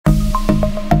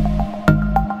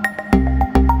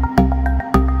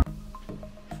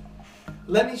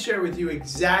let me share with you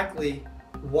exactly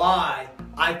why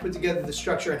I put together the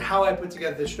structure and how I put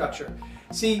together the structure.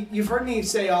 See, you've heard me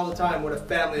say all the time what a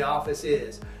family office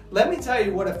is. Let me tell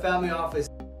you what a family office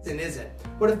is and isn't.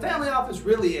 What a family office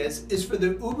really is for the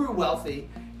uber wealthy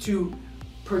to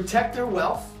protect their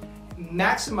wealth,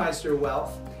 maximize their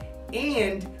wealth,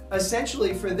 and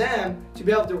essentially for them to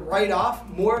be able to write off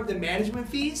more of the management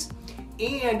fees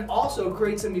and also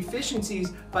create some efficiencies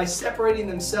by separating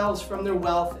themselves from their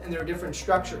wealth and their different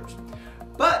structures.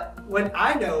 But what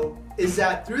I know is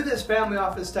that through this family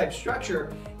office type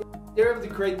structure, they're able to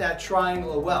create that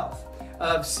triangle of wealth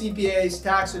of CPAs,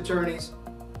 tax attorneys,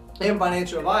 and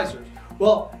financial advisors.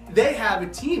 Well, they have a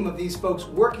team of these folks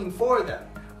working for them.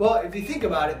 Well, if you think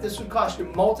about it, this would cost you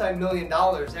multi-million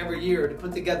dollars every year to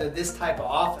put together this type of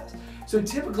office. So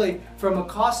typically, from a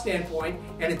cost standpoint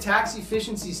and a tax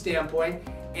efficiency standpoint,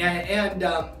 and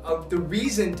the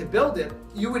reason to build it,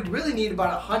 you would really need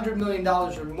about $100 million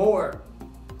or more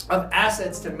of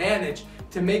assets to manage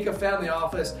to make a family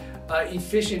office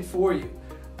efficient for you.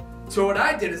 So what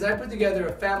I did is I put together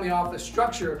a family office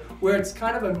structure where it's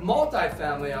kind of a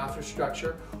multi-family office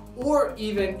structure or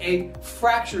even a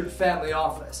fractured family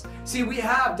office. See, we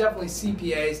have definitely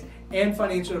CPAs and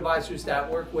financial advisors that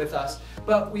work with us,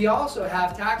 but we also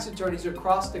have tax attorneys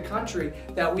across the country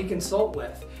that we consult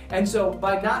with. And so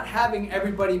by not having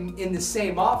everybody in the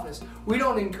same office, we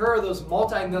don't incur those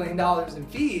multi-million dollars in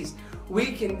fees.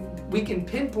 We can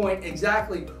pinpoint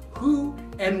exactly who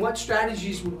and what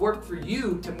strategies would work for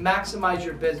you to maximize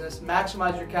your business,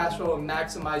 maximize your cash flow, and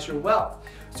maximize your wealth.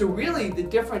 So really the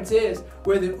difference is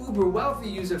where the uber wealthy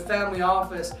use a family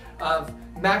office of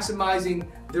maximizing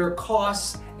their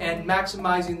costs and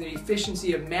maximizing the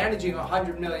efficiency of managing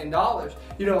 $100 million.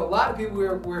 You know, a lot of people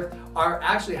are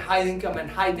actually high income and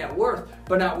high net worth,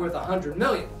 but not worth $100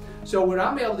 million. So what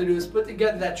I'm able to do is put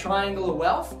together that triangle of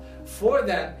wealth for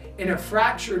them in a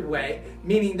fractured way,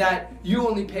 meaning that you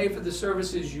only pay for the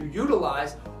services you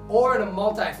utilize, or in a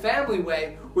multi-family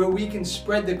way where we can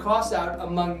spread the costs out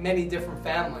among many different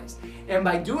families. And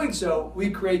by doing so, we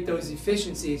create those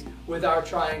efficiencies with our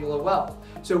triangle of wealth.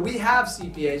 So we have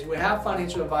CPAs, we have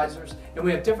financial advisors, and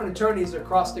we have different attorneys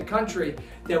across the country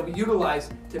that we utilize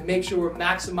to make sure we're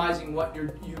maximizing what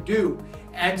you do.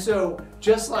 And so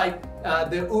just like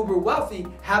the uber wealthy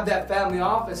have that family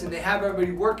office and they have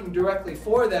everybody working directly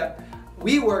for them,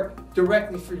 we work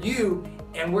directly for you,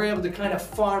 and we're able to kind of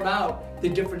farm out the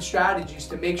different strategies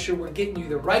to make sure we're getting you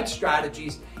the right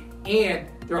strategies, and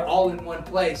they're all in one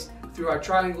place through our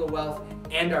triangle of wealth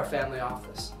and our family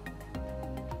office.